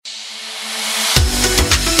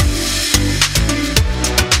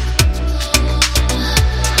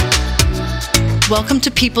Welcome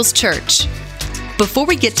to People's Church. Before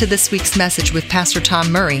we get to this week's message with Pastor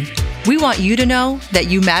Tom Murray, we want you to know that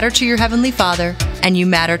you matter to your Heavenly Father and you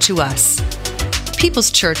matter to us.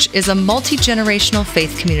 People's Church is a multi-generational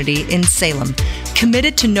faith community in Salem,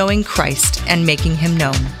 committed to knowing Christ and making Him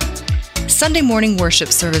known. Sunday morning worship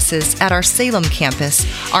services at our Salem campus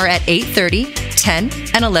are at 8:30, 10,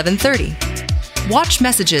 and 11:30. Watch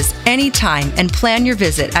messages anytime and plan your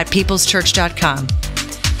visit at peopleschurch.com.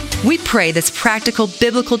 We pray this practical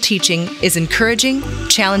biblical teaching is encouraging,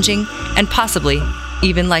 challenging, and possibly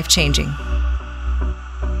even life-changing.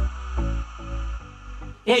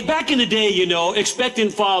 Hey, back in the day,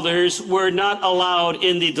 expectant fathers were not allowed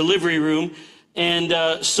in the delivery room,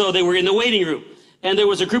 and so they were in the waiting room. And there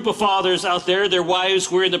was a group of fathers out there. Their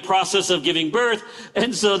wives were in the process of giving birth,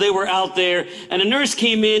 and so they were out there. And a nurse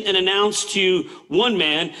came in and announced to one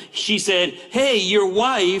man, she said, "Hey, your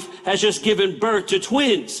wife has just given birth to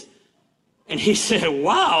twins." And he said,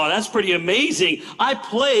 "Wow, that's pretty amazing. I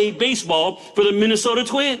play baseball for the Minnesota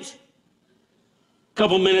Twins." A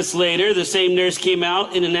couple minutes later, the same nurse came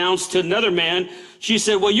out and announced to another man, she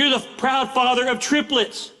said, "Well, you're the proud father of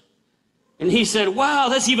triplets." And he said, "Wow,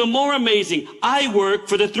 that's even more amazing. I work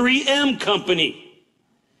for the 3M company."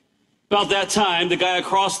 About that time, the guy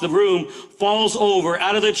across the room falls over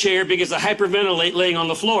out of the chair, begins to hyperventilate laying on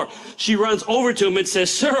the floor. She runs over to him and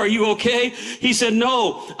says, "Sir, are you okay?" He said,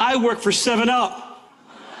 "No, I work for 7-Up."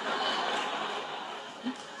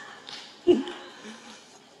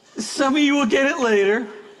 Some of you will get it later.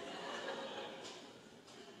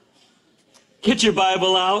 Get your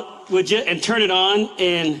Bible out, would you, and turn it on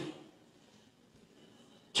and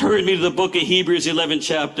turn me to the book of Hebrews, 11th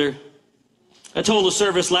chapter. I told the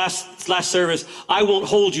service last service, I won't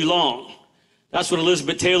hold you long. That's what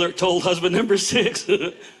Elizabeth Taylor told husband number 6,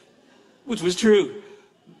 which was true.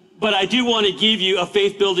 But I do want to give you a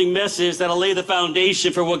faith-building message that'll lay the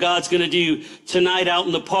foundation for what God's going to do tonight out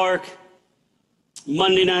in the park,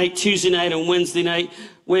 Monday night, Tuesday night, and Wednesday night.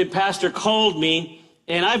 When Pastor called me,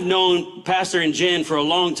 and I've known Pastor and Jen for a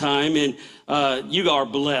long time, and you are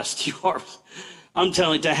blessed. You are. I'm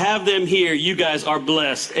telling you, to have them here, you guys are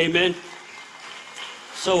blessed. Amen.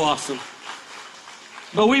 So awesome.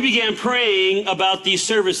 But we began praying about these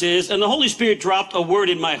services, and the Holy Spirit dropped a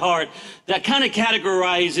word in my heart that kind of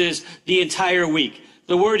categorizes the entire week.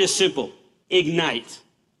 The word is simple: ignite.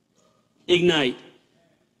 Ignite.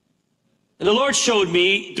 And the Lord showed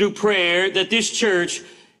me through prayer that this church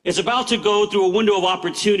is about to go through a window of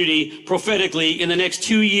opportunity prophetically in the next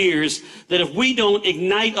 2 years, that if we don't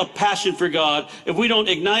ignite a passion for God, if we don't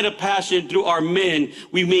ignite a passion through our men,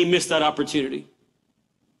 we may miss that opportunity.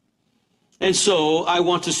 And so I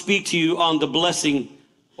want to speak to you on the blessing,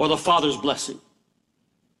 or the Father's blessing,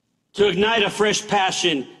 to ignite a fresh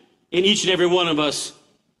passion in each and every one of us,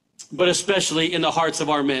 but especially in the hearts of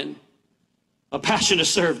our men. A passion to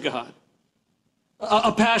serve God,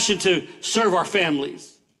 a passion to serve our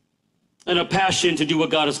families, and a passion to do what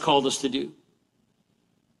God has called us to do.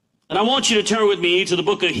 And I want you to turn with me to the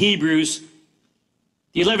book of Hebrews,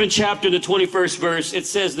 the 11th chapter, the 21st verse. It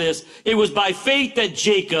says this: "It was by faith that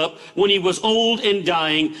Jacob, when he was old and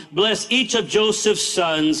dying, blessed each of Joseph's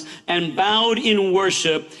sons and bowed in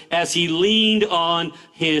worship as he leaned on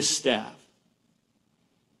his staff."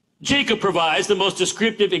 Jacob provides the most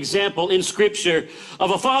descriptive example in Scripture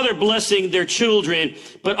of a father blessing their children,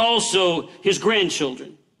 but also his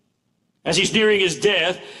grandchildren. As he's nearing his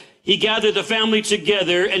death, he gathered the family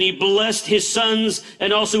together and he blessed his sons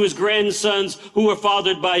and also his grandsons who were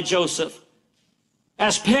fathered by Joseph.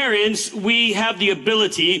 As parents, we have the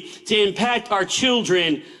ability to impact our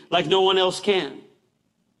children like no one else can.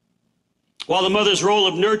 While the mother's role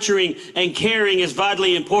of nurturing and caring is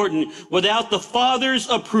vitally important, without the father's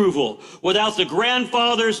approval, without the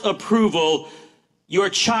grandfather's approval,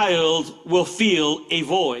 your child will feel a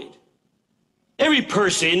void. Every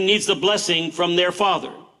person needs the blessing from their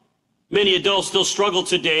father. Many adults still struggle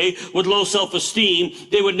today with low self-esteem.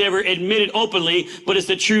 They would never admit it openly, but it's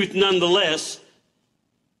the truth nonetheless,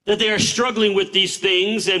 that they are struggling with these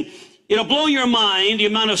things. And it'll blow your mind the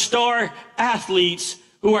amount of star athletes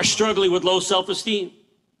who are struggling with low self-esteem,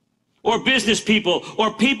 or business people,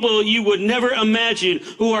 or people you would never imagine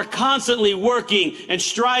who are constantly working and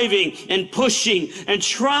striving and pushing and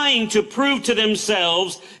trying to prove to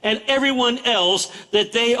themselves and everyone else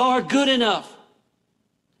that they are good enough,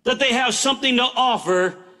 that they have something to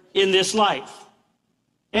offer in this life.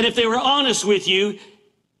 And if they were honest with you,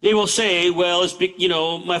 they will say, "Well, it's,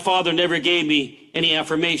 my father never gave me any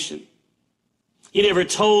affirmation. He never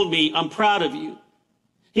told me I'm proud of you.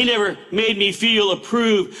 He never made me feel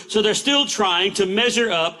approved." So they're still trying to measure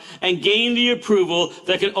up and gain the approval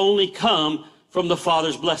that can only come from the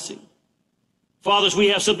Father's blessing. Fathers, we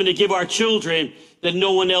have something to give our children that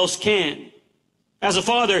no one else can. As a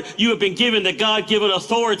father, you have been given the God-given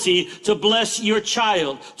authority to bless your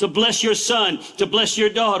child, to bless your son, to bless your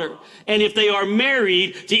daughter. And if they are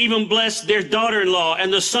married, to even bless their daughter-in-law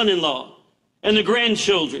and the son-in-law and the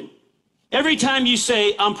grandchildren. Every time you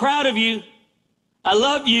say, I'm proud of you, I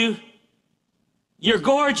love you, you're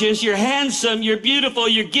gorgeous, you're handsome, you're beautiful,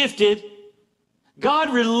 you're gifted,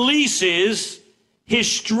 God releases his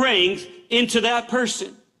strength into that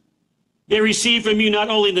person. They receive from you not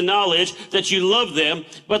only the knowledge that you love them,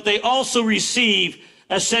 but they also receive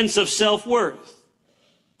a sense of self-worth,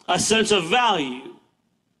 a sense of value,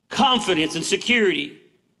 confidence, and security.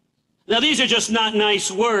 Now, these are just not nice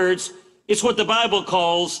words. It's what the Bible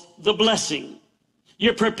calls the blessing.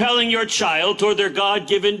 You're propelling your child toward their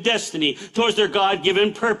God-given destiny, towards their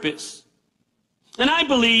God-given purpose. And I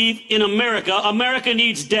believe in America, America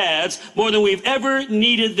needs dads more than we've ever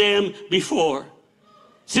needed them before,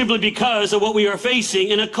 simply because of what we are facing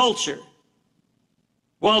in a culture.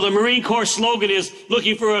 While the Marine Corps slogan is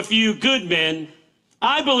looking for a few good men,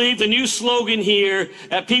 I believe the new slogan here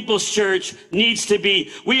at People's Church needs to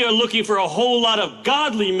be, we are looking for a whole lot of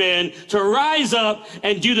godly men to rise up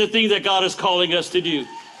and do the thing that God is calling us to do.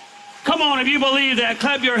 Come on, if you believe that,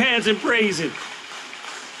 clap your hands and praise him.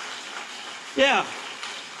 Yeah.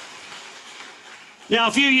 Now,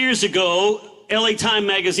 a few years ago, LA Time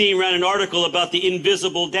magazine ran an article about the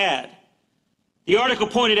invisible dad. The article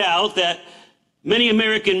pointed out that many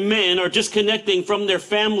American men are disconnecting from their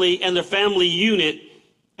family and their family unit,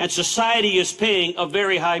 and society is paying a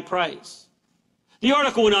very high price. The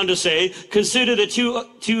article went on to say, consider the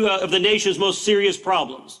two of the nation's most serious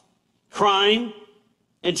problems: crime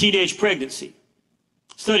and teenage pregnancy.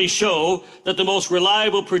 Studies show that the most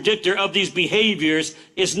reliable predictor of these behaviors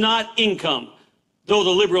is not income, though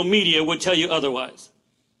the liberal media would tell you otherwise.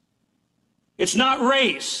 It's not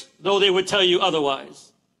race, though they would tell you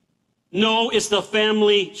otherwise. No, it's the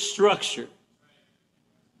family structure.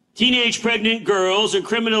 Teenage pregnant girls and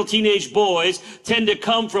criminal teenage boys tend to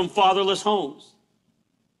come from fatherless homes.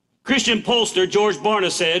 Christian pollster George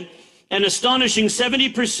Barna said, an astonishing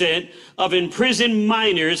 70% of imprisoned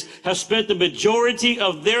minors have spent the majority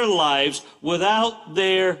of their lives without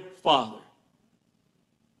their father.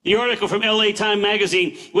 The article from LA Time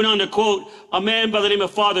magazine went on to quote a man by the name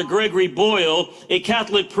of Father Gregory Boyle, a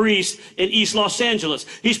Catholic priest in East Los Angeles.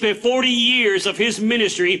 He spent 40 years of his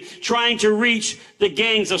ministry trying to reach the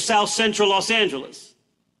gangs of South Central Los Angeles.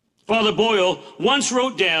 Father Boyle once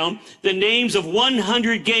wrote down the names of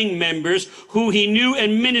 100 gang members who he knew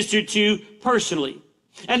and ministered to personally.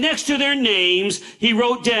 And next to their names, he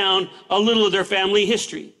wrote down a little of their family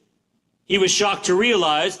history. He was shocked to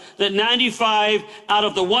realize that 95 out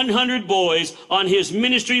of the 100 boys on his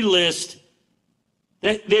ministry list,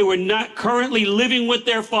 that they were not currently living with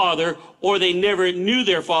their father, or they never knew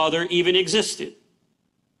their father even existed.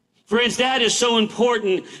 Friends, that is so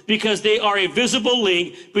important because they are a visible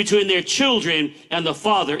link between their children and the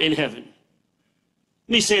Father in heaven.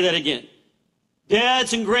 Let me say that again.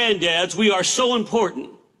 Dads and granddads, we are so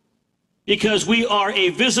important because we are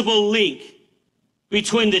a visible link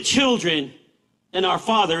between the children and our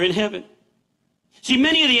Father in heaven. See,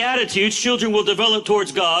 many of the attitudes children will develop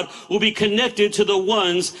towards God will be connected to the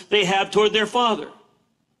ones they have toward their father.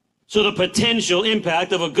 So the potential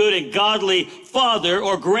impact of a good and godly father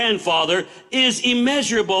or grandfather is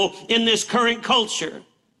immeasurable in this current culture.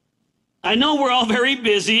 I know we're all very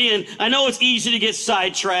busy, and I know it's easy to get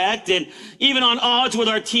sidetracked, and even on odds with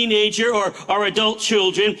our teenager or our adult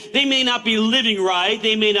children, they may not be living right,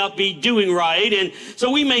 they may not be doing right, and so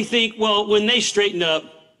we may think, well, when they straighten up,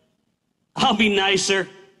 I'll be nicer.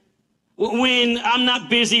 When I'm not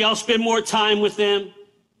busy, I'll spend more time with them.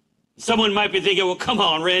 Someone might be thinking, well, come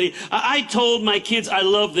on, Randy. I told my kids I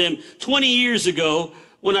love them 20 years ago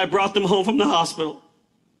when I brought them home from the hospital.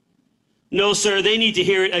 No, sir, they need to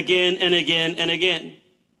hear it again and again and again.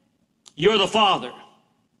 You're the father.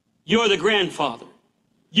 You're the grandfather.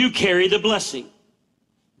 You carry the blessing.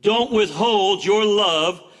 Don't withhold your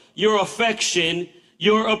love, your affection,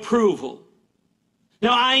 your approval.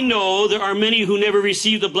 Now, I know there are many who never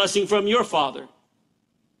received the blessing from your father.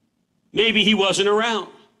 Maybe he wasn't around.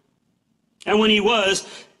 And when he was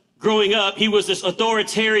growing up, he was this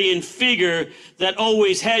authoritarian figure that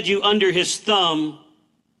always had you under his thumb.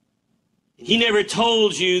 He never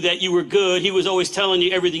told you that you were good. He was always telling you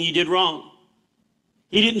everything you did wrong.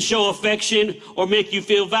 He didn't show affection or make you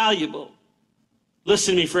feel valuable.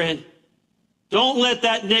 Listen to me, friend. Don't let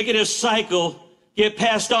that negative cycle get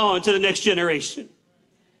passed on to the next generation.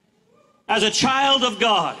 As a child of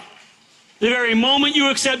God, The very moment you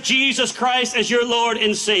accept Jesus Christ as your Lord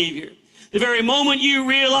and Savior, the very moment you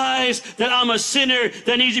realize that I'm a sinner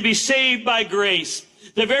that needs to be saved by grace,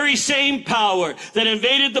 the very same power that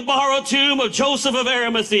invaded the borrowed tomb of Joseph of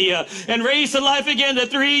Arimathea and raised to life again the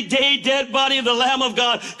 3-day dead body of the Lamb of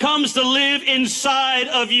God comes to live inside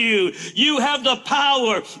of you. You have the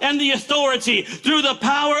power and the authority through the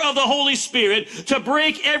power of the Holy Spirit to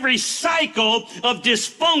break every cycle of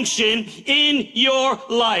dysfunction in your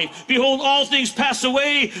life. Behold, all things pass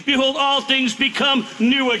away. Behold, all things become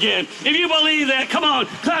new again. If you believe that, come on,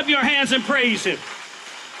 clap your hands and praise Him.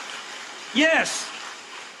 Yes.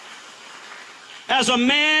 As a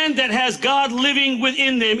man that has God living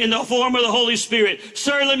within them in the form of the Holy Spirit.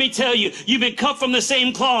 Sir, let me tell you, you've been cut from the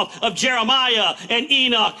same cloth of Jeremiah and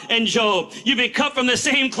Enoch and Job. You've been cut from the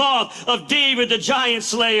same cloth of David, the giant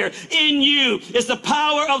slayer. In you is the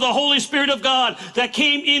power of the Holy Spirit of God that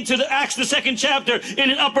came into the Acts, the 2nd chapter, in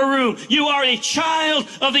an upper room. You are a child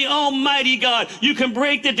of the Almighty God. You can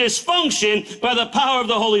break the dysfunction by the power of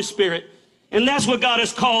the Holy Spirit. And that's what God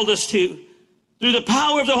has called us to. Through the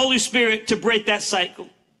power of the Holy Spirit to break that cycle.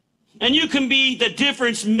 And you can be the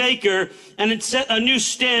difference maker and set a new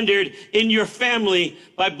standard in your family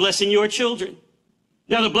by blessing your children.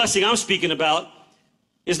 Now, the blessing I'm speaking about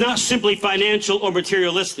is not simply financial or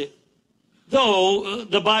materialistic, though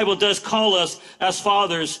the Bible does call us as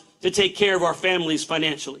fathers to take care of our families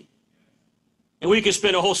financially. And we could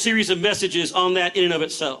spend a whole series of messages on that in and of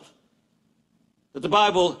itself. But the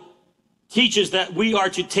Bible teaches that we are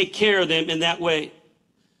to take care of them in that way.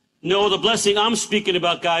 No, the blessing I'm speaking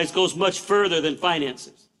about, guys, goes much further than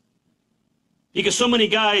finances. Because so many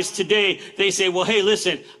guys today, they say, well, hey,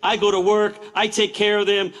 listen, I go to work, I take care of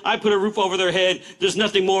them, I put a roof over their head, there's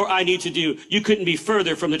nothing more I need to do. You couldn't be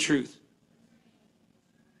further from the truth.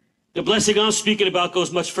 The blessing I'm speaking about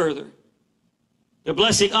goes much further. The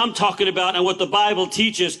blessing I'm talking about and what the Bible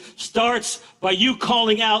teaches starts by you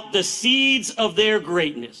calling out the seeds of their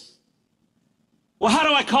greatness. Well, how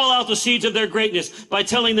do I call out the seeds of their greatness? By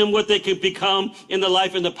telling them what they can become in the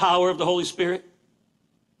life and the power of the Holy Spirit.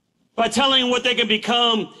 By telling them what they can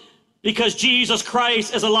become because Jesus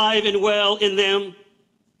Christ is alive and well in them.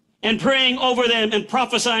 And praying over them and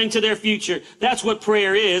prophesying to their future. That's what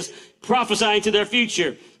prayer is, prophesying to their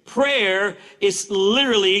future. Prayer is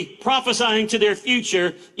literally prophesying to their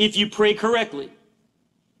future if you pray correctly.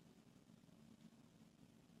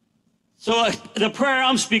 So the prayer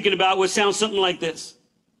I'm speaking about would sound something like this.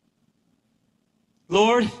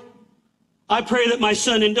 Lord, I pray that my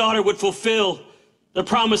son and daughter would fulfill the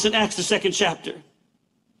promise in Acts, the 2nd chapter.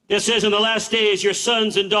 It says, in the last days, your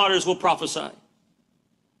sons and daughters will prophesy.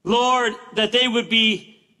 Lord, that they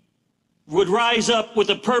would rise up with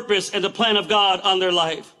the purpose and the plan of God on their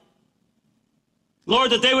life.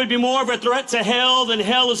 Lord, that they would be more of a threat to hell than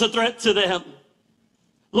hell is a threat to them.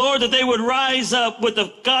 Lord, that they would rise up with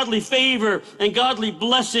the godly favor and godly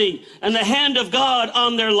blessing and the hand of God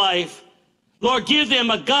on their life. Lord, give them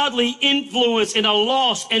a godly influence in a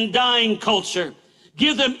lost and dying culture.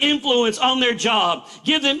 Give them influence on their job.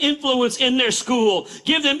 Give them influence in their school.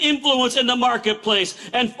 Give them influence in the marketplace.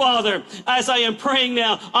 And Father, as I am praying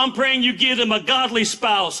now, I'm praying you give them a godly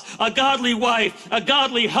spouse, a godly wife, a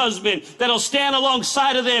godly husband that'll stand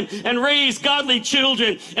alongside of them and raise godly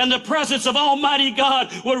children. And the presence of Almighty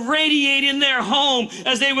God would radiate in their home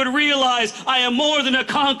as they would realize I am more than a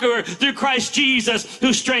conqueror through Christ Jesus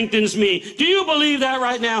who strengthens me. Do you believe that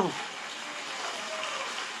right now?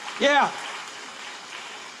 Yeah.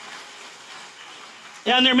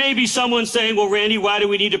 And there may be someone saying, well, Randy, why do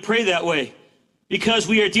we need to pray that way? Because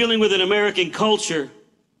we are dealing with an American culture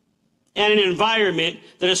and an environment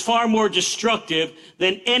that is far more destructive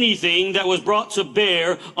than anything that was brought to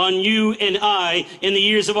bear on you and I in the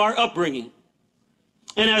years of our upbringing.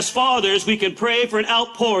 And as fathers, we can pray for an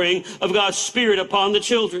outpouring of God's Spirit upon the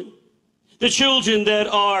children. The children that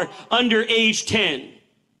are under age 10.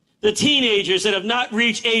 The teenagers that have not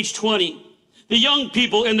reached age 20. The young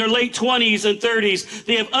people in their late 20s and 30s,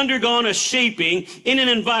 they have undergone a shaping in an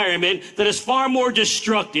environment that is far more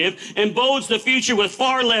destructive and bodes the future with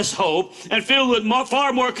far less hope and filled with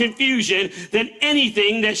far more confusion than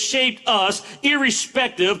anything that shaped us,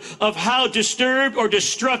 irrespective of how disturbed or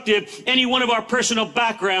destructive any one of our personal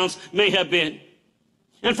backgrounds may have been.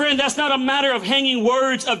 And friend, that's not a matter of hanging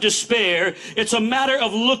words of despair. It's a matter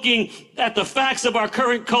of looking at the facts of our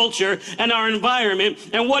current culture and our environment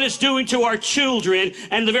and what it's doing to our children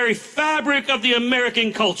and the very fabric of the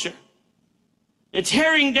American culture. And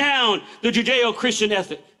tearing down the Judeo-Christian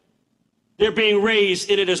ethic. They're being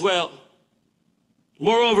raised in it as well.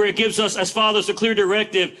 Moreover, it gives us as fathers a clear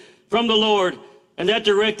directive from the Lord And that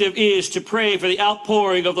directive is to pray for the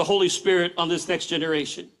outpouring of the Holy Spirit on this next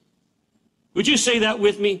generation. Would you say that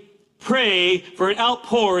with me? Pray for an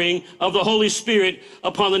outpouring of the Holy Spirit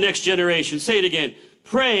upon the next generation. Say it again.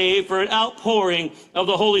 Pray for an outpouring of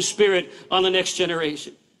the Holy Spirit on the next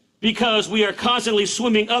generation. Because we are constantly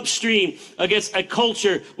swimming upstream against a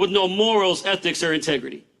culture with no morals, ethics, or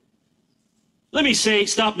integrity. Let me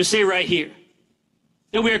stop and say right here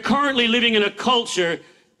that we are currently living in a culture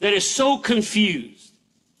that is so confused.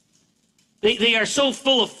 They are so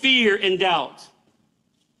full of fear and doubt.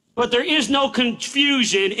 But there is no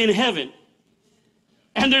confusion in heaven.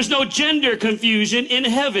 And there's no gender confusion in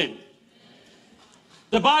heaven.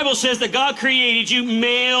 The Bible says that God created you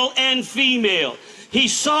male and female. He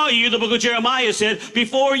saw you, the book of Jeremiah said,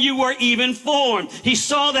 before you were even formed. He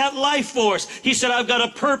saw that life force. He said, I've got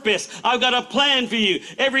a purpose. I've got a plan for you.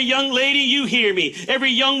 Every young lady, you hear me. Every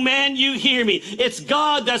young man, you hear me. It's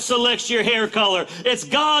God that selects your hair color. It's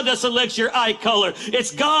God that selects your eye color.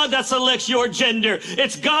 It's God that selects your gender.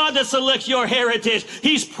 It's God that selects your heritage.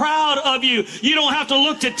 He's proud of you. You don't have to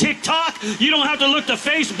look to TikTok. You don't have to look to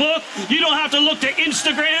Facebook. You don't have to look to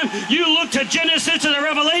Instagram. You look to Genesis and the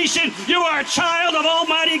Revelation. You are a child of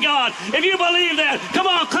Almighty God. If you believe that, come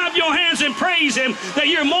on, clap your hands and praise Him that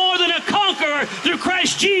you're more than a conqueror through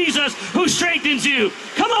Christ Jesus who strengthens you.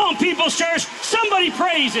 Come on, People's Church, somebody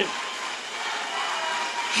praise Him.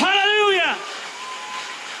 Hallelujah.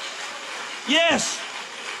 Yes.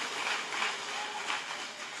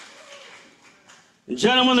 And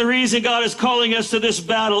gentlemen, the reason God is calling us to this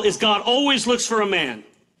battle is God always looks for a man.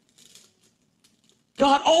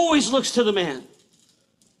 God always looks to the man.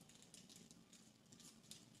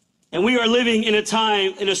 And we are living in a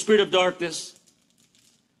time in a spirit of darkness.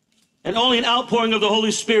 And only an outpouring of the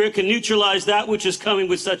Holy Spirit can neutralize that which is coming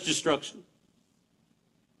with such destruction.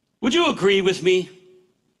 Would you agree with me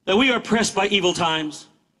that we are pressed by evil times,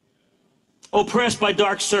 oppressed by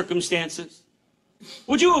dark circumstances?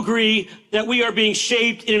 Would you agree that we are being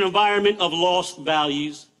shaped in an environment of lost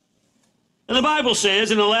values? And the Bible says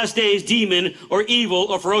in the last days, demon or evil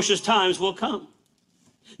or ferocious times will come.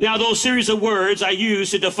 Now, those series of words I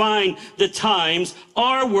use to define the times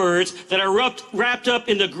are words that are wrapped up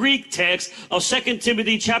in the Greek text of 2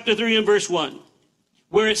 Timothy chapter 3 and verse 1,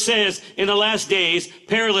 where it says, in the last days,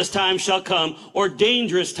 perilous times shall come, or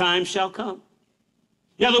dangerous times shall come.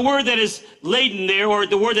 Now, the word that is laden there, or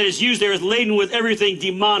the word that is used there, is laden with everything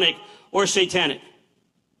demonic or satanic.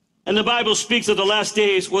 And the Bible speaks of the last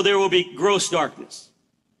days where there will be gross darkness.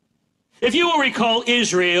 If you will recall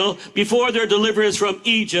Israel, before their deliverance from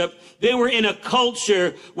Egypt, they were in a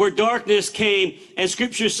culture where darkness came, and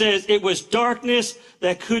Scripture says it was darkness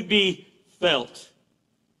that could be felt.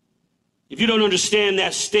 If you don't understand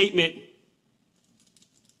that statement,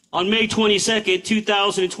 on May 22nd,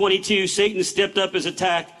 2022, Satan stepped up his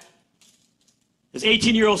attack as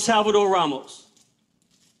 18-year-old Salvador Ramos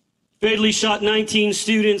fatally shot 19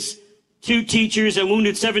 students, 2 teachers, and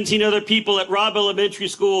wounded 17 other people at Robb Elementary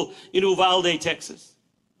School in Uvalde, Texas.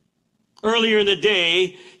 Earlier in the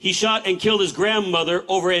day, he shot and killed his grandmother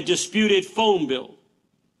over a disputed phone bill.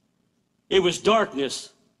 It was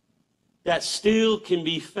darkness that still can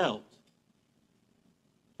be felt.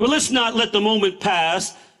 But let's not let the moment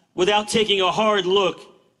pass without taking a hard look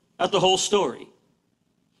at the whole story.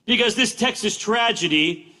 Because this Texas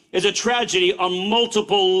tragedy is a tragedy on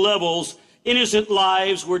multiple levels. Innocent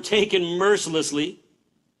lives were taken mercilessly.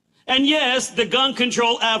 And yes, the gun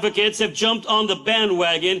control advocates have jumped on the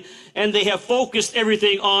bandwagon, and they have focused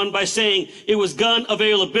everything on by saying it was gun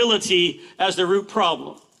availability as the root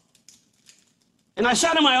problem. And I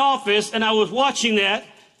sat in my office and I was watching that,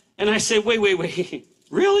 and I said, wait,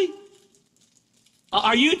 really?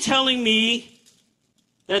 Are you telling me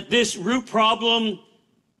that this root problem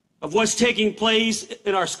of what's taking place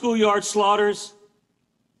in our schoolyard slaughters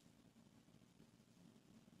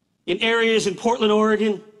in areas in Portland,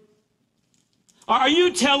 Oregon? Are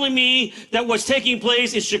you telling me that what's taking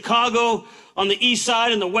place in Chicago on the east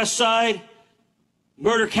side and the west side,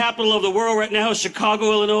 murder capital of the world right now is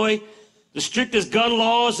Chicago, Illinois, the strictest gun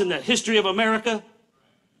laws in the history of America?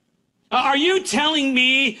 Are you telling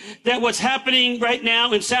me that what's happening right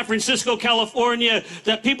now in San Francisco, California,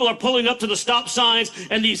 that people are pulling up to the stop signs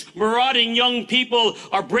and these marauding young people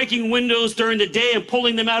are breaking windows during the day and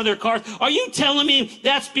pulling them out of their cars? Are you telling me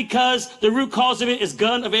that's because the root cause of it is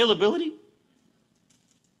gun availability?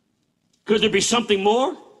 Could there be something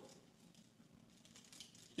more?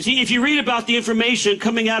 You see, if you read about the information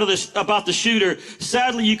coming out of this about the shooter,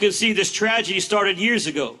 sadly you can see this tragedy started years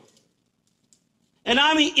ago. And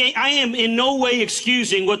I am in no way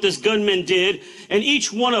excusing what this gunman did, and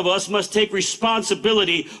each one of us must take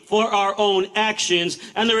responsibility for our own actions.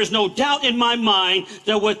 And there is no doubt in my mind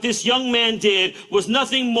that what this young man did was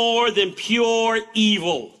nothing more than pure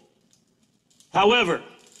evil. However,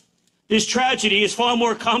 this tragedy is far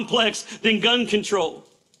more complex than gun control.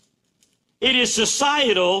 It is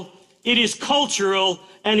societal, it is cultural,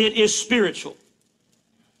 and it is spiritual.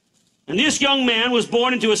 And this young man was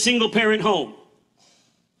born into a single-parent home.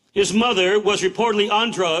 His mother was reportedly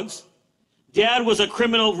on drugs. Dad was a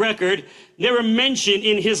criminal record, never mentioned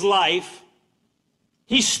in his life.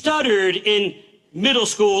 He stuttered in middle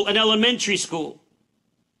school and elementary school.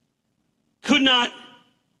 Could not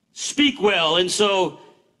speak well, and so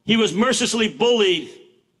he was mercilessly bullied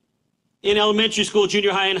in elementary school,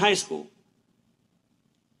 junior high, and high school.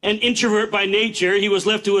 An introvert by nature, he was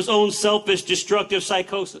left to his own selfish, destructive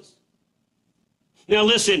psychosis. Now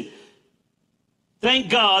listen, thank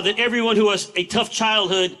God that everyone who has a tough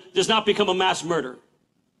childhood does not become a mass murderer.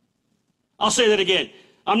 I'll say that again.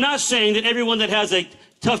 I'm not saying that everyone that has a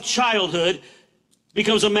tough childhood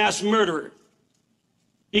becomes a mass murderer.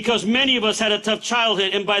 Because many of us had a tough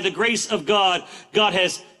childhood, and by the grace of God, God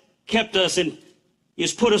has kept us and He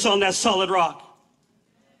has put us on that solid rock.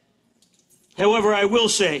 However, I will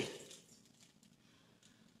say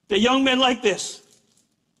that young men like this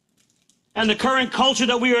and the current culture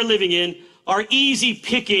that we are living in are easy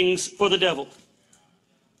pickings for the devil.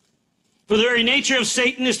 For the very nature of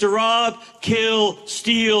Satan is to rob, kill,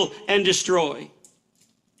 steal, and destroy.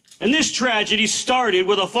 And this tragedy started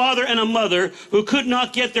with a father and a mother who could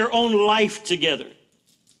not get their own life together.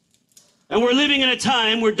 And we're living in a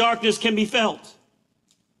time where darkness can be felt.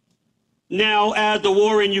 Now add the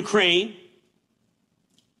war in Ukraine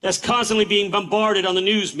that's constantly being bombarded on the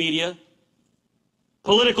news media,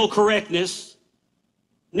 political correctness.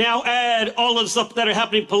 Now add all of the stuff that are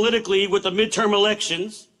happening politically with the midterm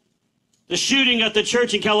elections, the shooting at the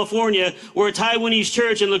church in California, where a Taiwanese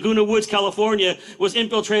church in Laguna Woods, California, was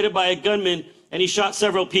infiltrated by a gunman and he shot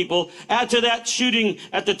several people. Add to that shooting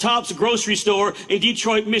at the Tops grocery store in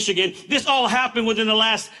Detroit, Michigan. This all happened within the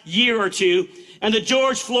last year or two. And the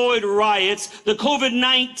George Floyd riots, the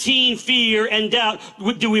COVID-19 fear and doubt.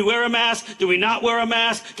 Do we wear a mask? Do we not wear a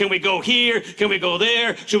mask? Can we go here? Can we go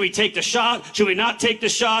there? Should we take the shot? Should we not take the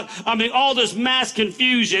shot? I mean, all this mass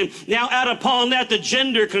confusion. Now add upon that the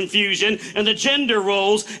gender confusion and the gender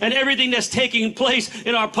roles and everything that's taking place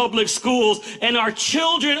in our public schools. And our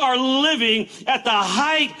children are living at the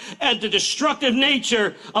height and the destructive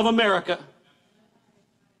nature of America.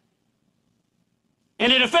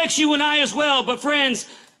 And it affects you and I as well. But friends,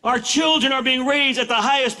 our children are being raised at the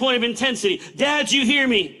highest point of intensity. Dads, you hear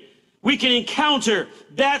me? We can encounter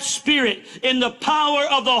that spirit in the power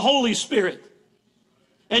of the Holy Spirit.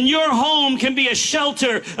 And your home can be a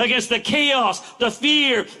shelter against the chaos, the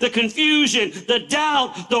fear, the confusion, the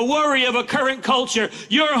doubt, the worry of a current culture.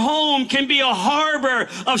 Your home can be a harbor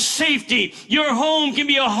of safety. Your home can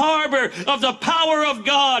be a harbor of the power of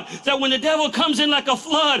God, that when the devil comes in like a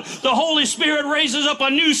flood, the Holy Spirit raises up a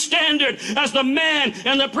new standard as the man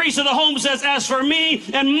and the priest of the home says, as for me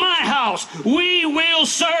and my house, we will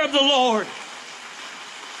serve the Lord.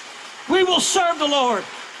 We will serve the Lord.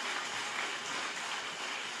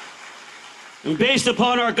 And based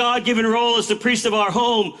upon our God-given role as the priest of our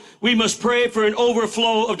home, we must pray for an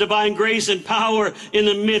overflow of divine grace and power in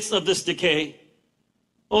the midst of this decay.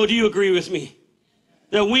 Oh, do you agree with me?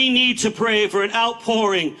 That we need to pray for an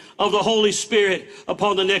outpouring of the Holy Spirit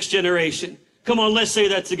upon the next generation. Come on, let's say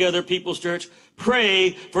that together, People's Church.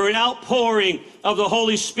 Pray for an outpouring of the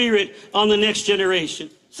Holy Spirit on the next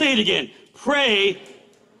generation. Say it again. Pray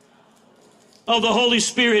of the Holy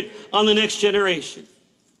Spirit on the next generation.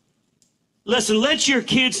 Listen, let your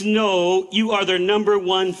kids know you are their number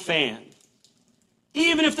one fan,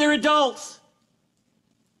 even if they're adults.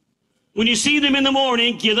 When you see them in the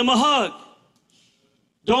morning, give them a hug.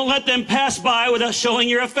 Don't let them pass by without showing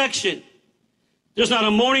your affection. There's not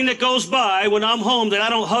a morning that goes by when I'm home that I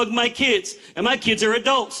don't hug my kids, and my kids are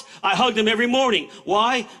adults. I hug them every morning.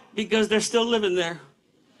 Why? Because they're still living there.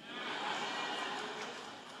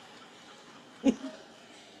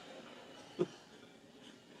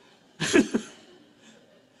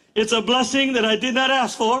 It's a blessing that I did not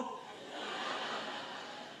ask for,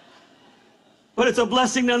 but it's a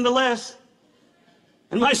blessing nonetheless.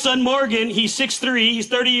 And my son Morgan, he's 6'3", he's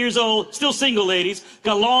 30 years old, still single, ladies,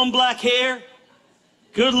 got long black hair,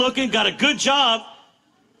 good looking, got a good job,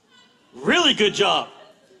 really good job,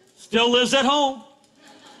 still lives at home.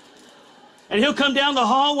 And he'll come down the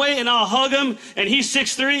hallway and I'll hug him, and he's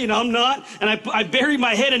 6'3" and I'm not, and I bury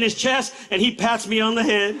my head in his chest and he pats me on the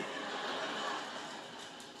head.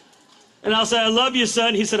 And I'll say, I love you,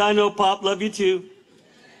 son. He said, I know, Pop, love you too.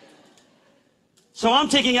 So I'm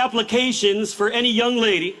taking applications for any young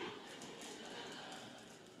lady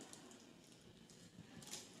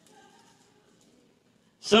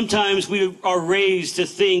sometimes we are raised to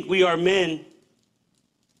think we are men.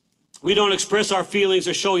 We don't express our feelings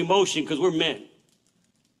or show emotion because we're men.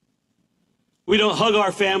 We don't hug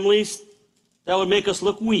our families. That would make us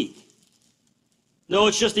look weak. No,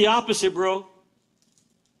 it's just the opposite, bro.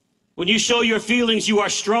 When you show your feelings, you are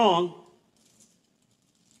strong.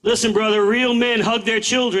 Listen, brother, real men hug their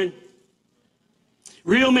children.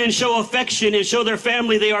 Real men show affection and show their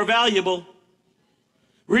family they are valuable.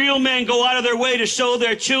 Real men go out of their way to show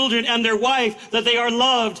their children and their wife that they are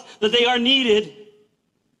loved, that they are needed.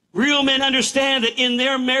 Real men understand that in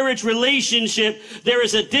their marriage relationship, there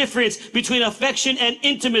is a difference between affection and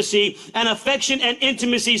intimacy. And affection and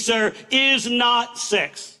intimacy, sir, is not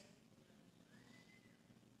sex.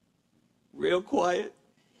 Real quiet.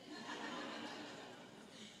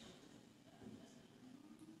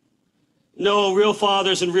 No, real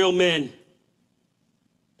fathers and real men,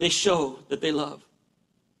 they show that they love.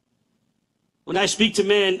 When I speak to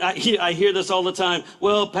men, I hear this all the time.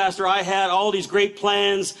 Well, Pastor, I had all these great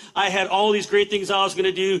plans. I had all these great things I was going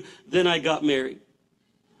to do. Then I got married.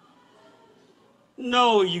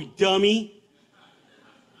 No, you dummy.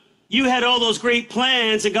 You had all those great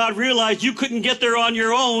plans, and God realized you couldn't get there on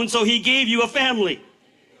your own, so he gave you a family.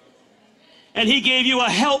 And he gave you a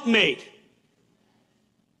helpmate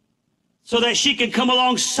so that she could come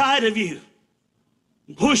alongside of you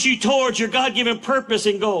and push you towards your God-given purpose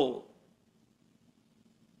and goal.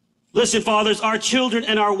 Listen, fathers, our children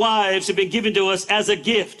and our wives have been given to us as a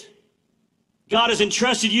gift. God has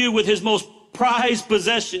entrusted you with his most prized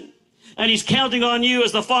possession, and he's counting on you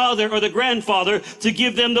as the father or the grandfather to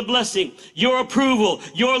give them the blessing. Your approval,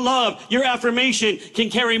 your love, your affirmation can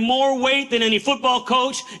carry more weight than any football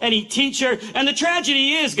coach, any teacher. And the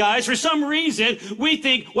tragedy is, guys, for some reason, we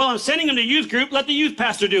think, well, I'm sending them to youth group, let the youth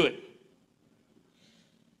pastor do it.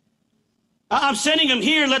 I'm sending them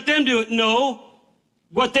here, let them do it. No.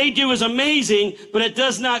 What they do is amazing, but it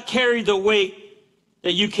does not carry the weight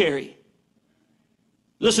that you carry.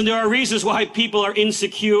 Listen, there are reasons why people are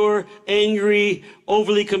insecure, angry,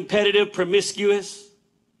 overly competitive, promiscuous.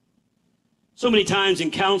 So many times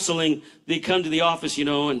in counseling, they come to the office,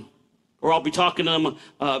 or I'll be talking to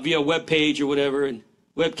them via web page or whatever, and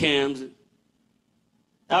webcams.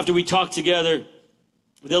 After we talk together,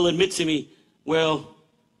 they'll admit to me, well,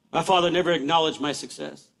 my father never acknowledged my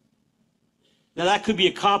success. Now, that could be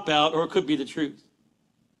a cop-out, or it could be the truth.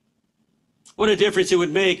 What a difference it would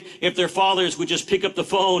make if their fathers would just pick up the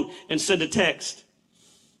phone and send a text.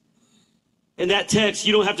 In that text,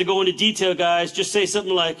 you don't have to go into detail, guys. Just say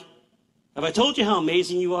something like, have I told you how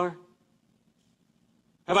amazing you are?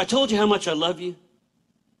 Have I told you how much I love you?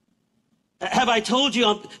 Have I told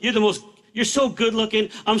you you're so good looking?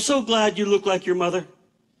 I'm so glad you look like your mother.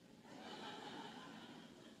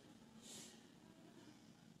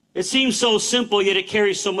 It seems so simple, yet it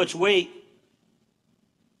carries so much weight.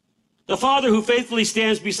 The father who faithfully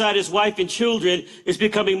stands beside his wife and children is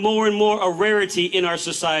becoming more and more a rarity in our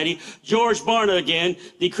society. George Barna, again,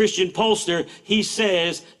 the Christian pollster, he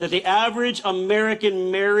says that the average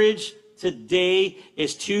American marriage today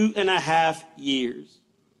is 2.5 years.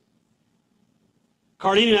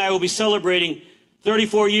 Carlene and I will be celebrating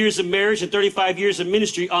 34 years of marriage and 35 years of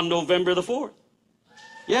ministry on November the 4th.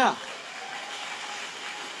 Yeah.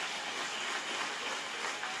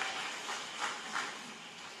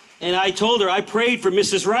 And I told her, I prayed for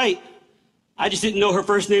Mrs. Wright. I just didn't know her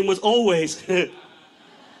first name was Always.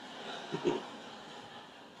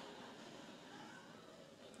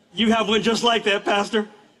 You have one just like that, Pastor.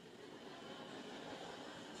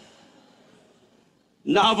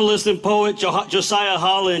 Novelist and poet Josiah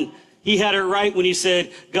Holland, he had it right when he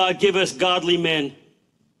said, God, give us godly men.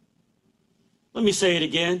 Let me say it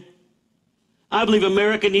again. I believe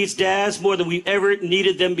America needs dads more than we've ever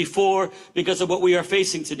needed them before because of what we are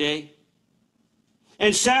facing today.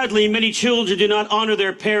 And sadly, many children do not honor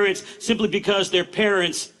their parents simply because their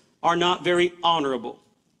parents are not very honorable.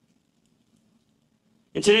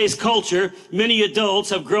 In today's culture, many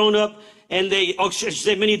adults have grown up and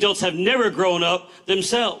many adults have never grown up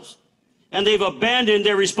themselves. And they've abandoned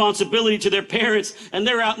their responsibility to their parents, and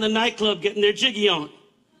they're out in the nightclub getting their jiggy on.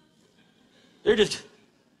 They're just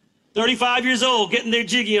 35 years old, getting their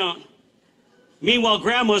jiggy on. Meanwhile,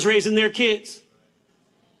 grandma's raising their kids.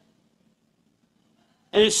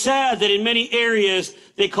 And it's sad that in many areas,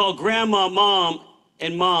 they call grandma mom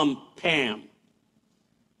and mom Pam.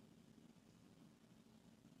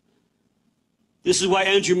 This is why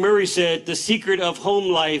Andrew Murray said, the secret of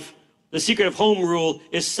home life The secret of home rule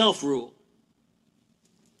is self-rule.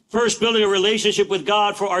 First, building a relationship with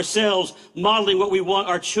God for ourselves, modeling what we want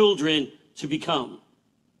our children to become.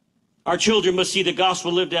 Our children must see the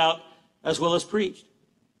gospel lived out as well as preached.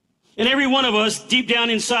 And every one of us, deep down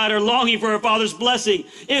inside, are longing for our Father's blessing.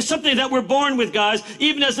 It's something that we're born with, guys.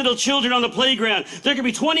 Even as little children on the playground, there could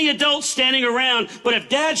be 20 adults standing around, but if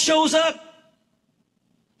Dad shows up,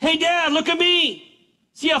 hey, Dad, look at me.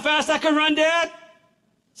 See how fast I can run, Dad?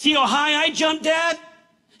 See how high I jump, Dad?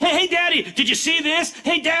 Hey, Daddy, did you see this?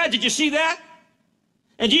 Hey, Dad, did you see that?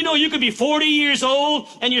 And you know you could be 40 years old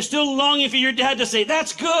and you're still longing for your dad to say,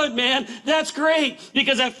 that's good, man. That's great.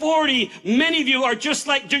 Because at 40, many of you are just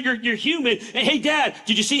like, you're human. And, hey, Dad,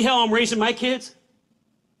 did you see how I'm raising my kids?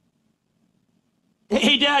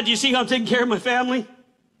 Hey, Dad, do you see how I'm taking care of my family?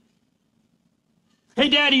 Hey,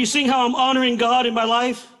 Dad, do you see how I'm honoring God in my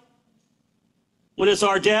life? When it's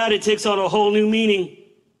our dad, it takes on a whole new meaning.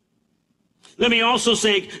 Let me also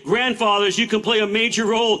say, grandfathers, you can play a major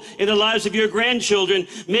role in the lives of your grandchildren.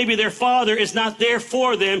 Maybe their father is not there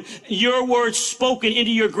for them. Your words spoken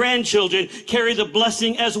into your grandchildren carry the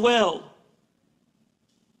blessing as well.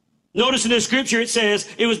 Notice in the scripture it says,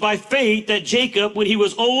 it was by faith that Jacob, when he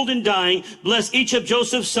was old and dying, blessed each of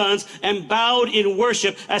Joseph's sons and bowed in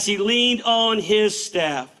worship as he leaned on his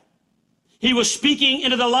staff. He was speaking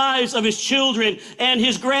into the lives of his children and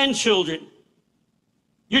his grandchildren.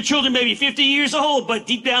 Your children may be 50 years old, but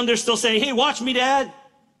deep down they're still saying, hey, watch me, Dad.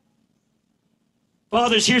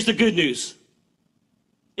 Fathers, here's the good news.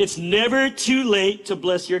 It's never too late to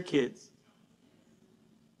bless your kids.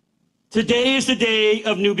 Today is the day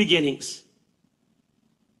of new beginnings.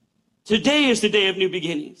 Today is the day of new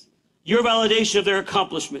beginnings. Your validation of their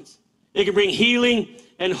accomplishments. It can bring healing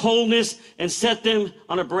and wholeness and set them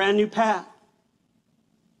on a brand new path.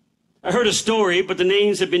 I heard a story, but the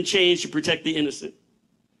names have been changed to protect the innocent.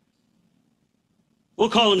 We'll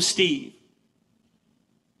call him Steve.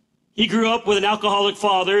 He grew up with an alcoholic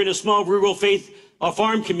father in a small rural faith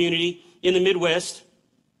farm community in the Midwest.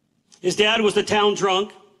 His dad was the town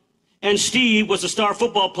drunk, and Steve was a star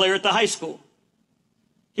football player at the high school.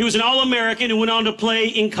 He was an All-American and went on to play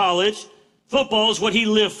in college. Football is what he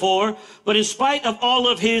lived for, but in spite of all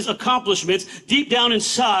of his accomplishments, deep down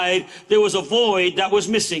inside, there was a void that was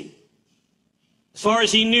missing. As far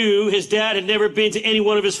as he knew, his dad had never been to any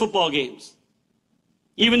one of his football games.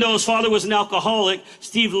 Even though his father was an alcoholic,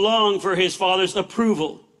 Steve longed for his father's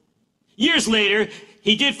approval. Years later,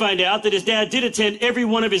 he did find out that his dad did attend every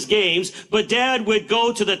one of his games, but Dad would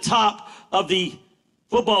go to the top of the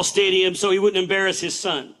football stadium so he wouldn't embarrass his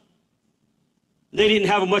son. They didn't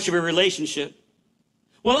have much of a relationship.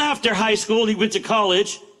 Well, after high school, he went to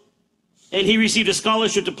college, and he received a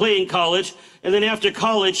scholarship to play in college. And then after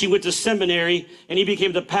college, he went to seminary, and he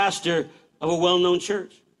became the pastor of a well-known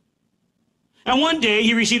church. And one day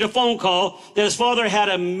he received a phone call that his father had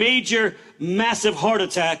a major, massive heart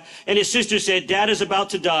attack. And his sister said, Dad is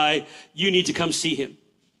about to die. You need to come see him.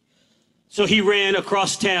 So he ran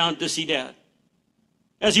across town to see Dad.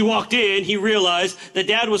 As he walked in, he realized that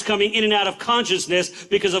Dad was coming in and out of consciousness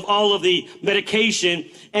because of all of the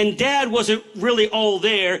medication. And Dad wasn't really all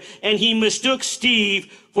there. And he mistook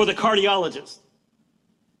Steve for the cardiologist.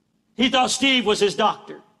 He thought Steve was his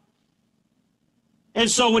doctor. And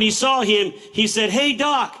so when he saw him, he said, hey,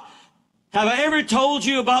 Doc, have I ever told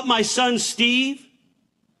you about my son, Steve?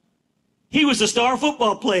 He was a star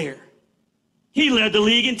football player. He led the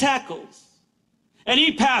league in tackles. And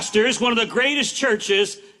he pastors one of the greatest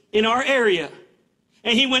churches in our area.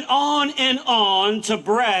 And he went on to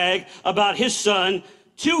brag about his son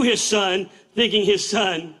to his son, thinking his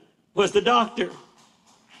son was the doctor.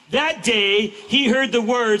 That day, he heard the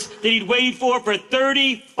words that he'd waited for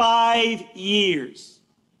 35 years.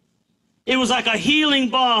 It was like a healing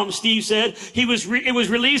balm, Steve said. It was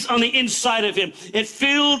released on the inside of him. It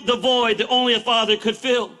filled the void that only a father could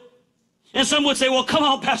fill. And some would say, well, come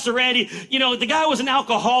on, Pastor Randy. You know, the guy was an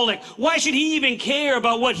alcoholic. Why should he even care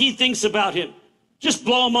about what he thinks about him? Just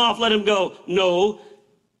blow him off, let him go. No.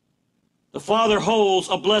 The Father holds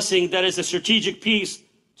a blessing that is a strategic piece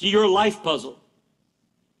to your life puzzle.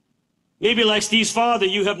 Maybe like Steve's father,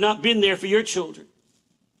 you have not been there for your children.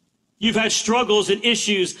 You've had struggles and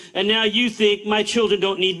issues, and now you think, my children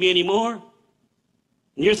don't need me anymore.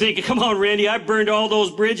 And you're thinking, come on, Randy, I burned all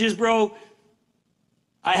those bridges, bro.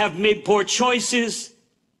 I have made poor choices.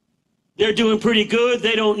 They're doing pretty good.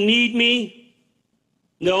 They don't need me.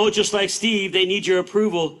 No, just like Steve, they need your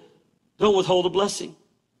approval. Don't withhold a blessing.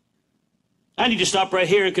 I need to stop right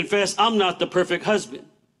here and confess I'm not the perfect husband,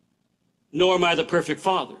 nor am I the perfect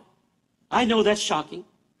father. I know that's shocking,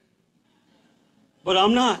 but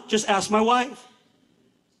I'm not. Just ask my wife.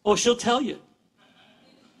 Oh, she'll tell you.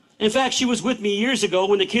 In fact, she was with me years ago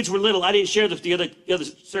when the kids were little. I didn't share this with the other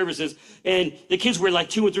services. And the kids were like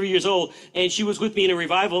 2 and 3 years old. And she was with me in a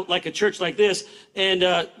revival, like a church like this. And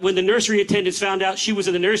when the nursery attendants found out she was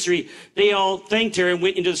in the nursery, they all thanked her and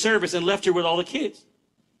went into the service and left her with all the kids.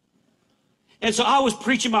 And so I was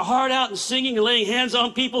preaching my heart out and singing and laying hands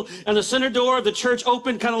on people. And the center door of the church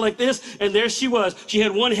opened kind of like this. And there she was. She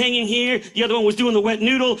had one hanging here. The other one was doing the wet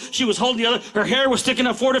noodle. She was holding the other. Her hair was sticking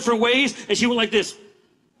up 4 different ways. And she went like this.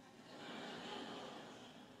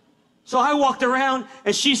 So I walked around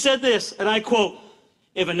and she said this, and I quote,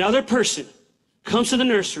 "If another person comes to the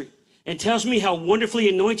nursery and tells me how wonderfully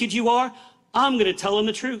anointed you are, I'm going to tell them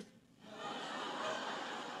the truth."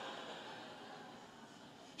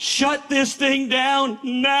 Shut this thing down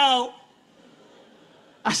now.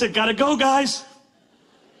 I said, gotta go, guys.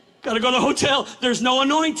 Gotta go to the hotel. There's no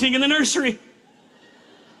anointing in the nursery.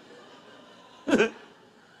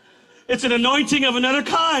 It's an anointing of another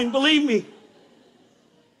kind, believe me.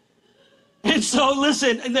 And so,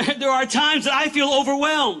 listen, there are times that I feel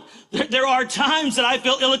overwhelmed. There are times that I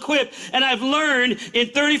feel ill-equipped. And I've learned in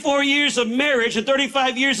 34 years of marriage and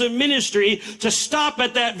 35 years of ministry to stop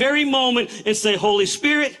at that very moment and say, Holy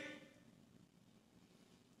Spirit,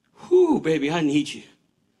 whoo, baby, I need you.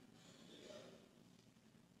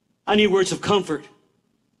 I need words of comfort,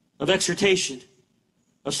 of exhortation,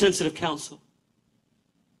 of sensitive counsel.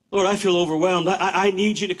 Lord, I feel overwhelmed. I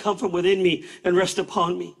need you to come from within me and rest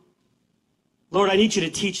upon me. Lord, I need you to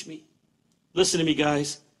teach me. Listen to me,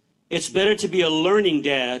 guys. It's better to be a learning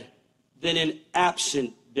dad than an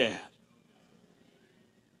absent dad.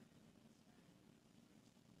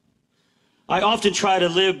 I often try to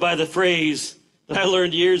live by the phrase that I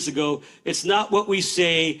learned years ago. It's not what we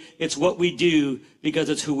say, it's what we do, because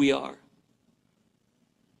it's who we are.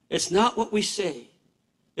 It's not what we say,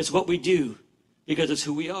 it's what we do, because it's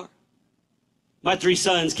who we are. My 3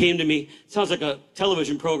 sons came to me. Sounds like a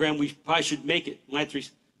television program. We probably should make it.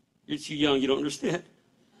 You're too young. You don't understand.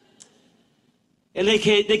 And they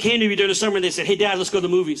came to me during the summer and they said, "Hey, Dad, let's go to the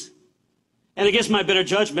movies." And against my better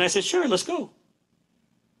judgment, I said, "Sure, let's go."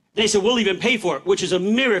 They said, "We'll even pay for it," which is a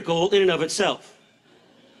miracle in and of itself.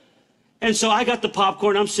 And so I got the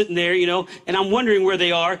popcorn. I'm sitting there, and I'm wondering where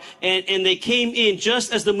they are. And they came in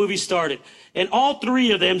just as the movie started. And all 3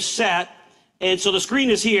 of them sat. And so the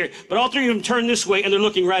screen is here, but all 3 of them turn this way and they're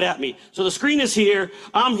looking right at me. So the screen is here,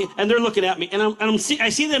 and they're looking at me, and I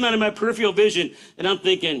see them out of my peripheral vision, and I'm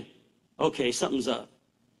thinking, okay, something's up.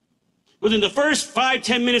 Within the first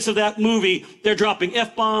 5-10 minutes of that movie, they're dropping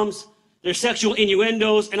F-bombs, there's sexual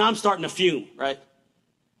innuendos, and I'm starting to fume, right?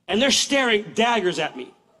 And they're staring daggers at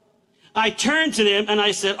me. I turned to them and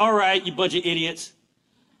I said, "All right, you bunch of idiots."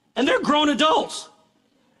 And they're grown adults.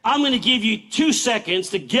 I'm going to give you 2 seconds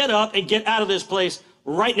to get up and get out of this place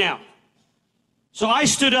right now. So I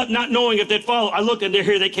stood up not knowing if they'd follow. I looked and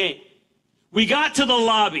here they came. We got to the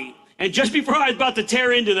lobby, and just before I was about to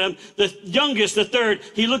tear into them, the youngest, the third,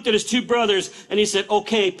 he looked at his 2 brothers and he said,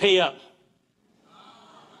 "Okay, pay up.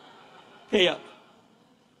 Pay up."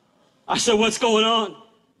 I said, "What's going on?"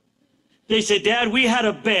 They said, "Dad, we had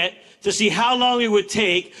a bet to see how long it would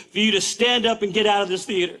take for you to stand up and get out of this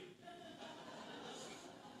theater."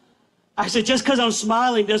 I said, "Just because I'm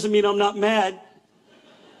smiling doesn't mean I'm not mad."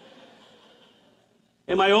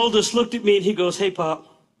 And my oldest looked at me and he goes, "Hey,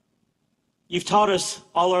 Pop, you've taught us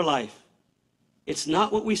all our life. It's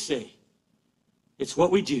not what we say, it's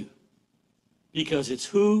what we do, because it's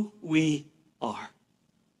who we are."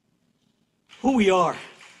 Who we are.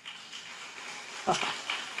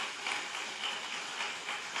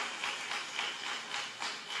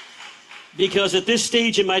 Because at this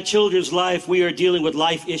stage in my children's life, we are dealing with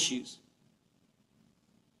life issues.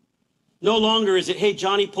 No longer is it, "Hey,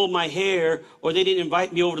 Johnny pulled my hair," or "They didn't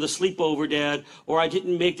invite me over to the sleepover, Dad," or "I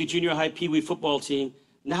didn't make the junior high Pee Wee football team."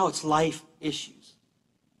 Now it's life issues.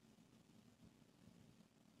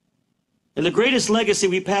 And the greatest legacy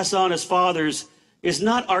we pass on as fathers is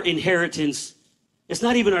not our inheritance. It's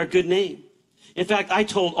not even our good name. In fact, I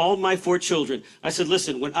told all my 4 children, I said,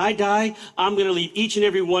 "Listen, when I die, I'm going to leave each and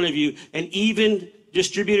every one of you an even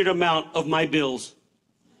distributed amount of my bills."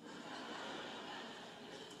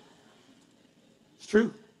 It's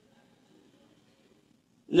true.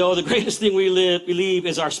 No, the greatest thing we leave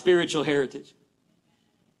is our spiritual heritage.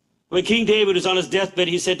 When King David was on his deathbed,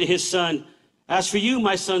 he said to his son, "As for you,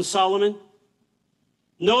 my son Solomon,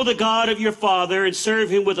 know the God of your father and serve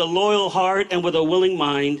him with a loyal heart and with a willing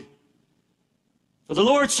mind. For the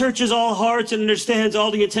Lord searches all hearts and understands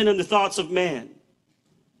all the intent and the thoughts of man.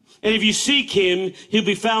 And if you seek him, he'll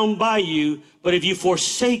be found by you. But if you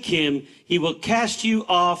forsake him, he will cast you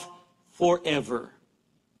off forever."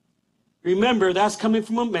 Remember, that's coming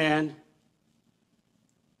from a man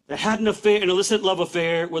that had an affair, an illicit love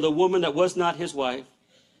affair with a woman that was not his wife.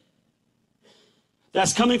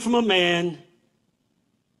 That's coming from a man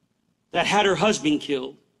that had her husband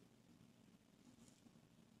killed.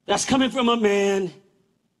 That's coming from a man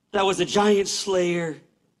that was a giant slayer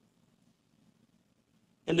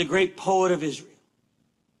and the great poet of Israel.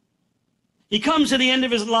 He comes to the end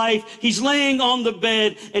of his life. He's laying on the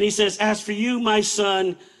bed and he says, as for you, my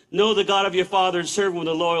son, know the God of your father and serve him with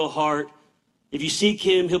a loyal heart. If you seek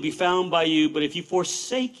him, he'll be found by you. But if you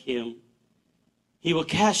forsake him, he will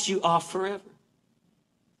cast you off forever.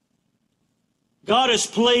 God has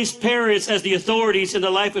placed parents as the authorities in the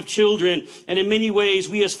life of children. And in many ways,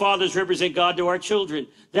 we as fathers represent God to our children.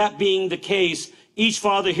 That being the case, each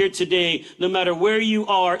father here today, no matter where you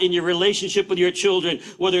are in your relationship with your children,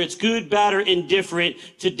 whether it's good, bad, or indifferent,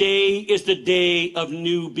 today is the day of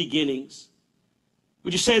new beginnings.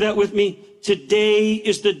 Would you say that with me? Today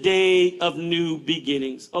is the day of new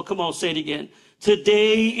beginnings. Oh, come on, say it again.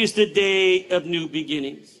 Today is the day of new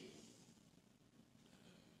beginnings.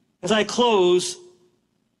 As I close,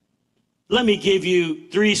 let me give you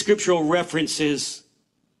 3 scriptural references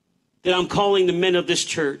that I'm calling the men of this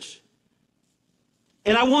church.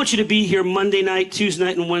 And I want you to be here Monday night, Tuesday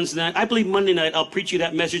night, and Wednesday night. I believe Monday night I'll preach you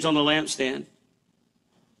that message on the lampstand.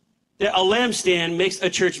 That a lampstand makes a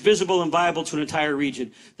church visible and viable to an entire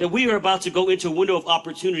region. That we are about to go into a window of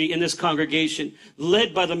opportunity in this congregation,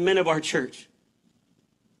 led by the men of our church.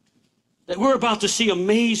 That we're about to see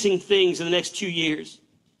amazing things in the next 2 years.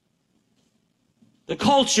 The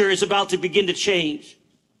culture is about to begin to change.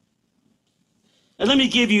 And let me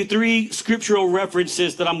give you 3 scriptural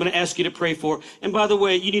references that I'm going to ask you to pray for. And by the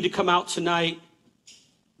way, you need to come out tonight.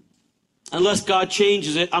 Unless God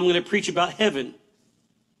changes it, I'm going to preach about heaven.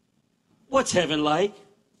 What's heaven like?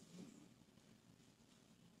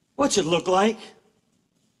 What's it look like?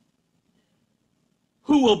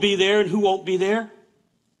 Who will be there and who won't be there?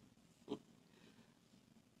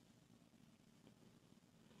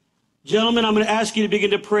 Gentlemen, I'm going to ask you to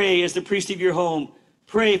begin to pray as the priest of your home.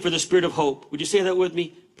 Pray for the spirit of hope. Would you say that with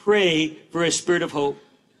me? Pray for a spirit of hope.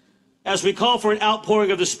 As we call for an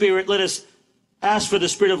outpouring of the Spirit, let us ask for the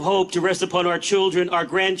spirit of hope to rest upon our children, our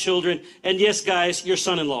grandchildren, and yes, guys, your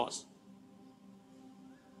son-in-laws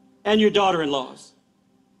and your daughter-in-laws.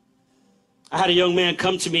 I had a young man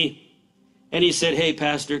come to me and he said, hey,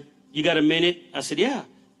 Pastor, you got a minute? I said, yeah.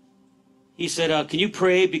 He said, can you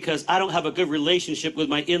pray because I don't have a good relationship with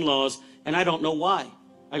my in-laws and I don't know why.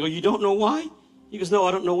 I go, you don't know why? He goes, no,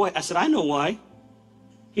 I don't know why. I said, I know why.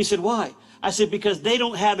 He said, why? I said, because they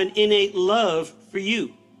don't have an innate love for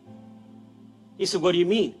you. He said, what do you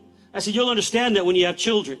mean? I said, you'll understand that when you have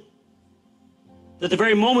children. That the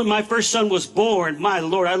very moment my first son was born, my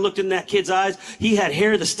Lord, I looked in that kid's eyes. He had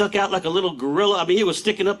hair that stuck out like a little gorilla. I mean, it was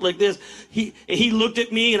sticking up like this. He looked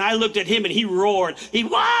at me and I looked at him and he roared. He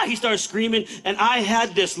started screaming. And I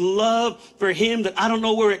had this love for him that I don't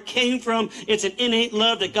know where it came from. It's an innate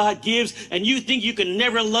love that God gives. And you think you can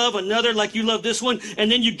never love another like you love this one.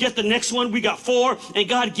 And then you get the next one. We got 4. And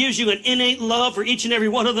God gives you an innate love for each and every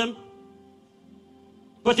one of them.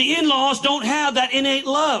 But the in-laws don't have that innate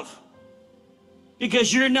love.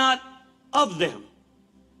 Because you're not of them.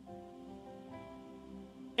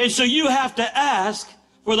 And so you have to ask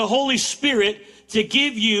for the Holy Spirit to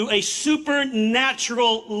give you a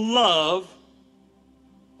supernatural love.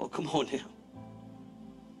 Oh, come on now.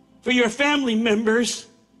 For your family members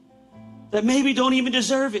that maybe don't even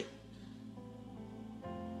deserve it.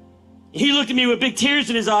 He looked at me with big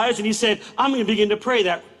tears in his eyes and he said, I'm going to begin to pray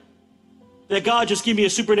that God just give me a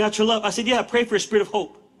supernatural love. I said, yeah, pray for a spirit of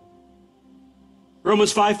hope.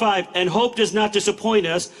 Romans 5:5, and hope does not disappoint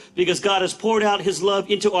us because God has poured out his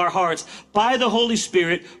love into our hearts by the Holy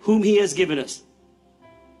Spirit whom he has given us.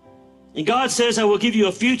 And God says, I will give you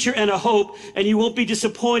a future and a hope, and you won't be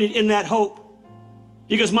disappointed in that hope.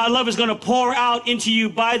 Because my love is going to pour out into you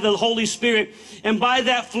by the Holy Spirit. And by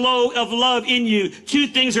that flow of love in you, 2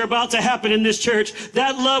 things are about to happen in this church.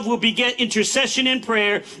 That love will beget intercession and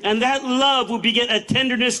prayer. And that love will beget a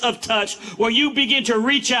tenderness of touch where you begin to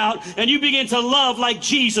reach out and you begin to love like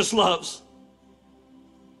Jesus loves.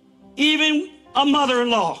 Even a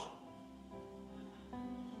mother-in-law.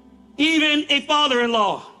 Even a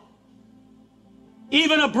father-in-law.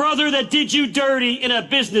 Even a brother that did you dirty in a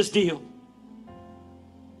business deal.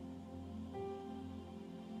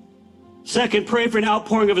 Second, pray for an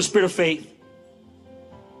outpouring of a spirit of faith.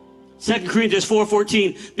 2 Corinthians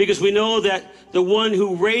 4:14, because we know that the one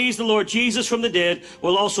who raised the Lord Jesus from the dead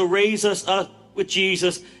will also raise us up with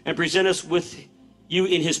Jesus and present us with you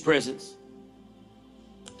in his presence.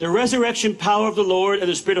 The resurrection power of the Lord and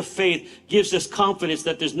the spirit of faith gives us confidence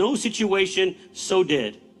that there's no situation so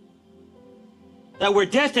dead. That where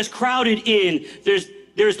death has crowded in,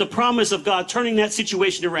 there's the promise of God turning that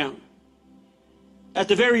situation around. At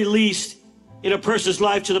the very least, in a person's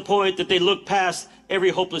life, to the point that they look past every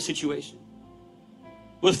hopeless situation.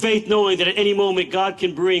 With faith, knowing that at any moment God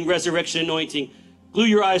can bring resurrection anointing. Glue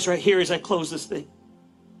your eyes right here as I close this thing.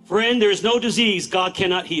 Friend, there is no disease God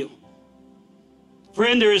cannot heal.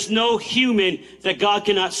 Friend, there is no human that God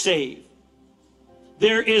cannot save.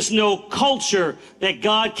 There is no culture that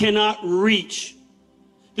God cannot reach.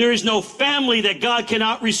 There is no family that God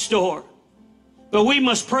cannot restore. But we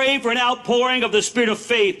must pray for an outpouring of the spirit of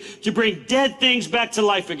faith to bring dead things back to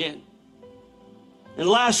life again. And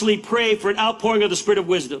lastly, pray for an outpouring of the spirit of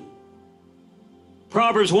wisdom.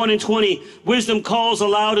 Proverbs 1:20, wisdom calls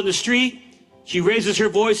aloud in the street. She raises her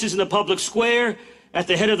voices in the public square. At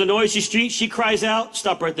the head of the noisy street, she cries out.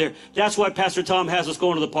 Stop right there. That's why Pastor Tom has us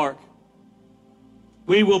going to the park.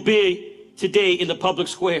 We will be today in the public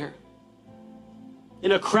square,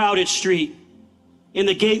 in a crowded street, in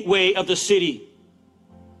the gateway of the city,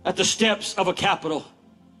 at the steps of a capitol,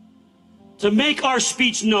 to make our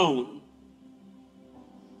speech known.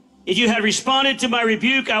 If you had responded to my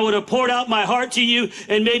rebuke, I would have poured out my heart to you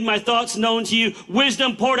and made my thoughts known to you.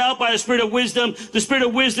 Wisdom poured out by the spirit of wisdom. The spirit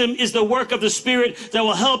of wisdom is the work of the spirit that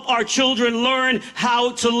will help our children learn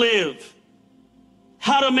how to live,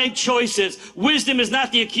 how to make choices. Wisdom is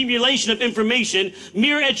not the accumulation of information.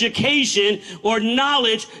 Mere education or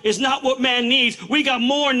knowledge is not what man needs. We got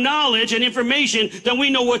more knowledge and information than we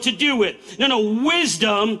know what to do with. No,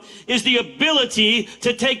 wisdom is the ability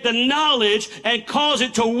to take the knowledge and cause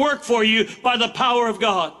it to work for you by the power of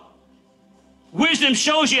God. Wisdom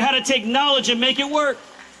shows you how to take knowledge and make it work.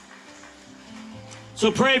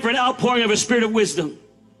 So pray for an outpouring of a spirit of wisdom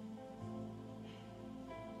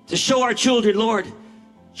to show our children, Lord,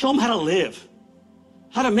 show them how to live,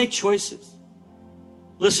 how to make choices.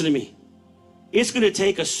 Listen to me. It's going to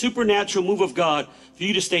take a supernatural move of God for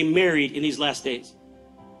you to stay married in these last days.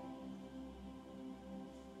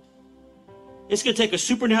 It's going to take a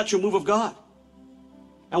supernatural move of God.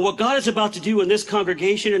 And what God is about to do in this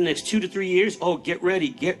congregation in the next 2 to 3 years, oh, get ready,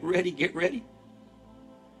 get ready, get ready.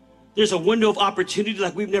 There's a window of opportunity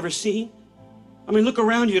like we've never seen. I mean, look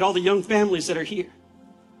around you at all the young families that are here.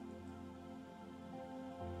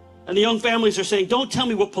 And the young families are saying, don't tell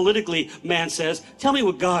me what politically man says. Tell me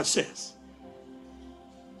what God says.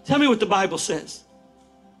 Tell me what the Bible says.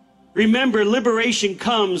 Remember, liberation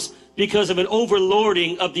comes because of an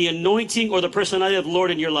overlording of the anointing or the personality of the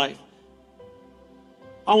Lord in your life.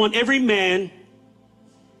 I want every man,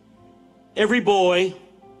 every boy,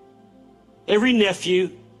 every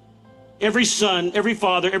nephew, every son, every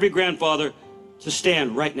father, every grandfather to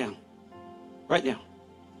stand right now. Right now.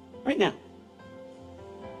 Right now.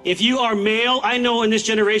 If you are male, I know in this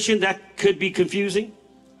generation that could be confusing.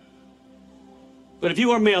 But if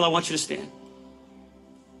you are male, I want you to stand.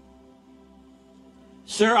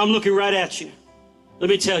 Sir, I'm looking right at you. Let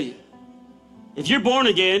me tell you. If you're born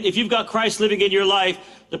again, if you've got Christ living in your life,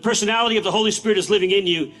 the personality of the Holy Spirit is living in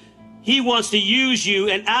you. He wants to use you,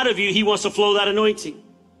 and out of you, he wants to flow that anointing.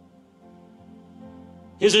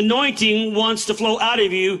 His anointing wants to flow out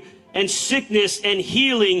of you, and sickness and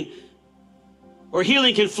healing, or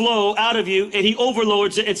healing can flow out of you, and he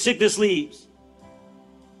overlords it, and sickness leaves.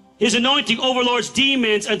 His anointing overlords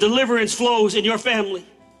demons, and deliverance flows in your family.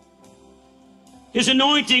 His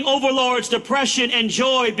anointing overlords depression, and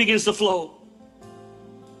joy begins to flow.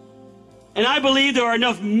 And I believe there are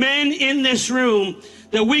enough men in this room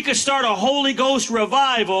that we could start a Holy Ghost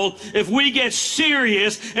revival if we get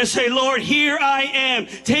serious and say, Lord, here I am.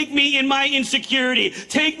 Take me in my insecurity.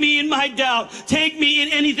 Take me in my doubt. Take me in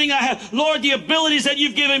anything I have. Lord, the abilities that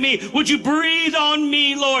you've given me, would you breathe on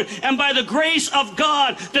me, Lord? And by the grace of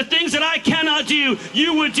God, the things that I cannot do,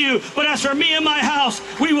 you would do. But as for me and my house,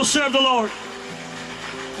 we will serve the Lord.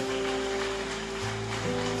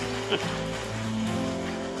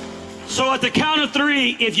 So at the count of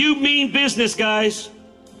 3, if you mean business, guys,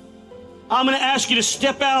 I'm going to ask you to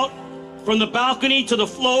step out from the balcony to the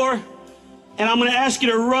floor, and I'm going to ask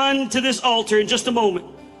you to run to this altar in just a moment.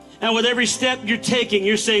 And with every step you're taking,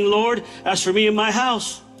 you're saying, Lord, as for me and my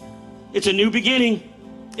house, it's a new beginning.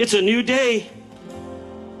 It's a new day.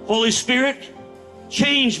 Holy Spirit,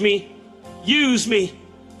 change me, use me,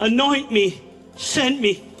 anoint me, send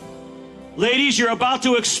me. Ladies, you're about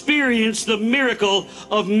to experience the miracle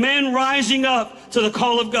of men rising up to the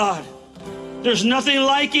call of God. There's nothing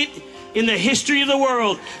like it in the history of the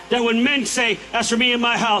world that when men say, as for me and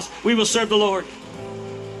my house, we will serve the Lord.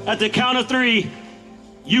 At the count of 3,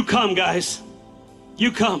 you come, guys.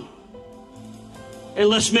 You come. And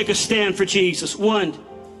let's make a stand for Jesus. 1,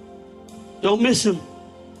 don't miss him.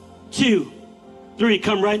 2, 3,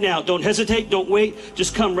 come right now. Don't hesitate. Don't wait.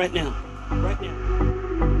 Just come right now. Right now.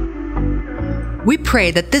 We pray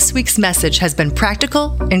that this week's message has been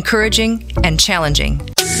practical, encouraging, and challenging.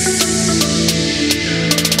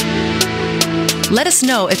 Let us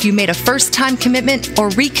know if you made a first-time commitment or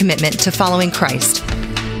recommitment to following Christ.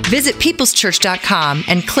 Visit peopleschurch.com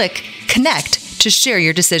and click Connect to share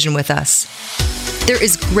your decision with us. There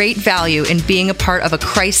is great value in being a part of a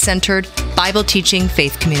Christ-centered, Bible-teaching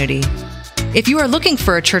faith community. If you are looking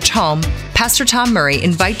for a church home, Pastor Tom Murray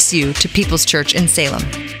invites you to People's Church in Salem.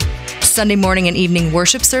 Sunday morning and evening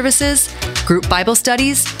worship services, group Bible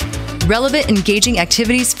studies, relevant, engaging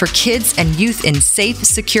activities for kids and youth in safe,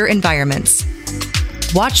 secure environments.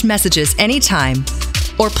 Watch messages anytime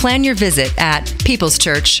or plan your visit at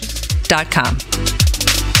peopleschurch.com.